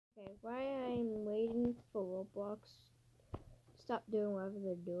Okay, while I'm waiting for Roblox to stop doing whatever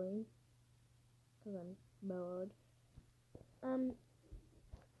they're doing, because I'm bored, I'm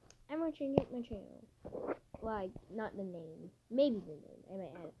gonna change my channel. Like, not the name. Maybe the name. I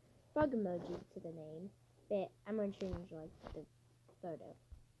might add bug emoji to the name, but I'm gonna change, like, the photo.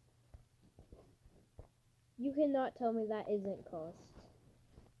 You cannot tell me that isn't cost.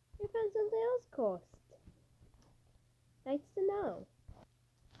 I found something else cost. Nice to know.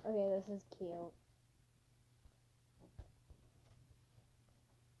 Okay, this is cute.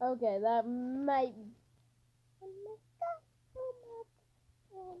 Okay, that might...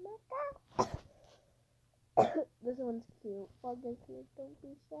 This one's cute. Bug is cute, don't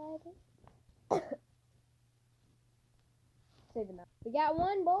be sad. Say the mouth. We got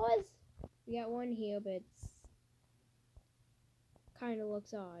one, boys! We got one here, but it's... kind of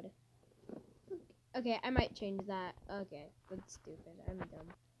looks odd. Okay, I might change that. Okay, that's stupid. I'm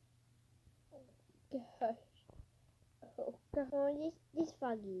dumb. Gosh. Oh, gosh. Oh, this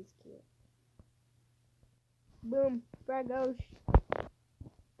Foggy is cute. Boom. Fragosh.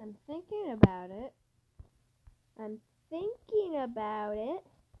 I'm thinking about it. I'm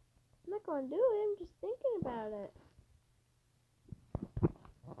not gonna do it. I'm just thinking about it.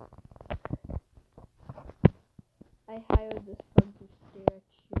 I hired this bug to stare at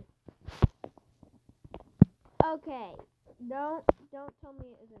you. Okay. Don't tell me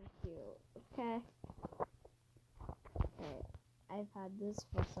it isn't cute. Okay. Okay. I've had this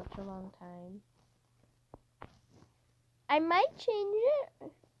for such a long time. I might change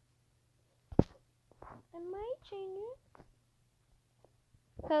it.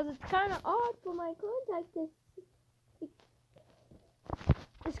 Because it's kind of odd for my contact to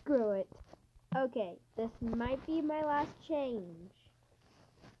screw it. Okay, this might be my last change.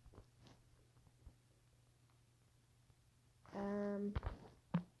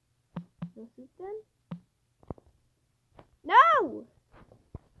 This is done. No!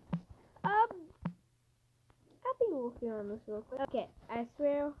 I'll be working on this real quick. Okay, I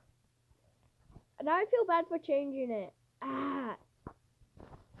swear. Now I feel bad for changing it. Ah!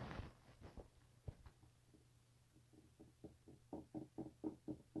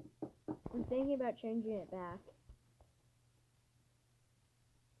 I'm thinking about changing it back.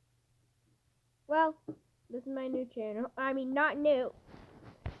 Well, this is my new channel. I mean, not new.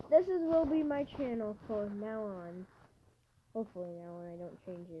 This will be my channel for now on. Hopefully now on I don't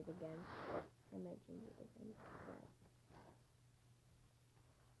change it again. I might change it again.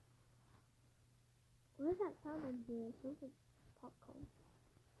 But what is that sound in here? It smells like popcorn.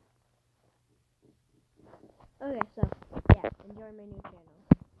 Okay, so, yeah, enjoy my new channel.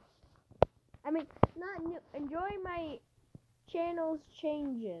 I mean, not new, enjoy my channel's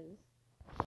changes.